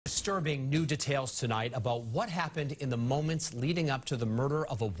Disturbing new details tonight about what happened in the moments leading up to the murder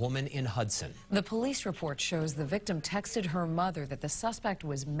of a woman in Hudson. The police report shows the victim texted her mother that the suspect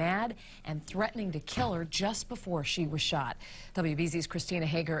was mad and threatening to kill her just before she was shot. WBZ's Christina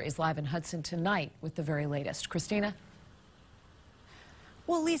Hager is live in Hudson tonight with the very latest. Christina?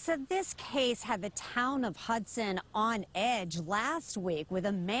 Well, Lisa, this case had the town of Hudson on edge last week with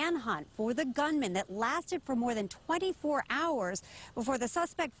a manhunt for the gunman that lasted for more than 24 hours before the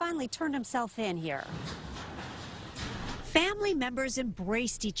suspect finally turned himself in here. Family members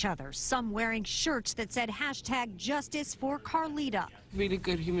embraced each other, some wearing shirts that said #Justice for Carlita. Really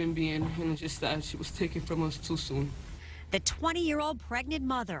good human being, and it's just that she was taken from us too soon. The 20-year-old pregnant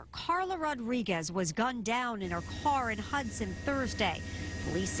mother, Carla Rodriguez, was gunned down in her car in Hudson Thursday.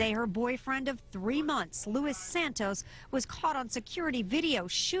 Police say her boyfriend of 3 months, Luis Santos, was caught on security video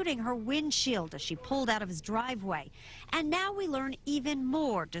shooting her windshield as she pulled out of his driveway. And now we learn even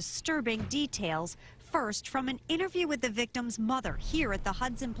more disturbing details. First, from an interview with the victim's mother here at the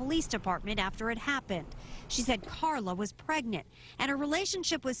Hudson Police Department after it happened. She said Carla was pregnant, and her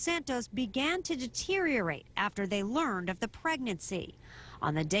relationship with Santos began to deteriorate after they learned of the pregnancy.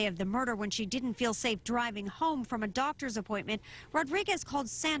 On the day of the murder, when she didn't feel safe driving home from a doctor's appointment, Rodriguez called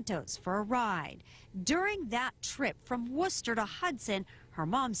Santos for a ride. During that trip from Worcester to Hudson, her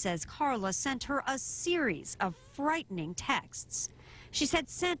mom says Carla sent her a series of frightening texts. She said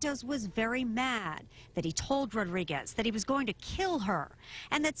Santos was very mad, that he told Rodriguez that he was going to kill her,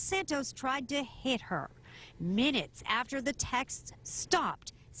 and that Santos tried to hit her. Minutes after the texts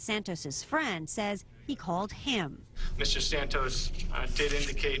stopped, Santos's friend says he called him. Mr. Santos did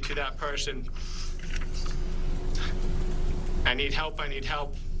indicate to that person, I need help, I need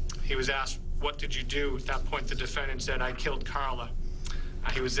help. He was asked, what did you do? At that point, the defendant said, I killed Carla.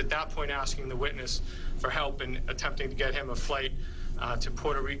 He was at that point asking the witness for help and attempting to get him a flight to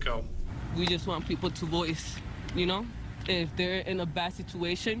Puerto Rico. We just want people to voice, you know? If they're in a bad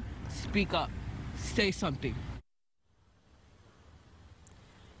situation, speak up, say something.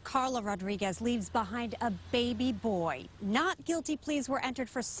 Carla Rodriguez leaves behind a baby boy. Not guilty pleas were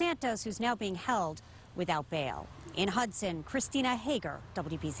entered for Santos, who's now being held without bail. In Hudson, Christina Hager,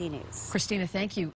 WBZ News. Christina, thank you.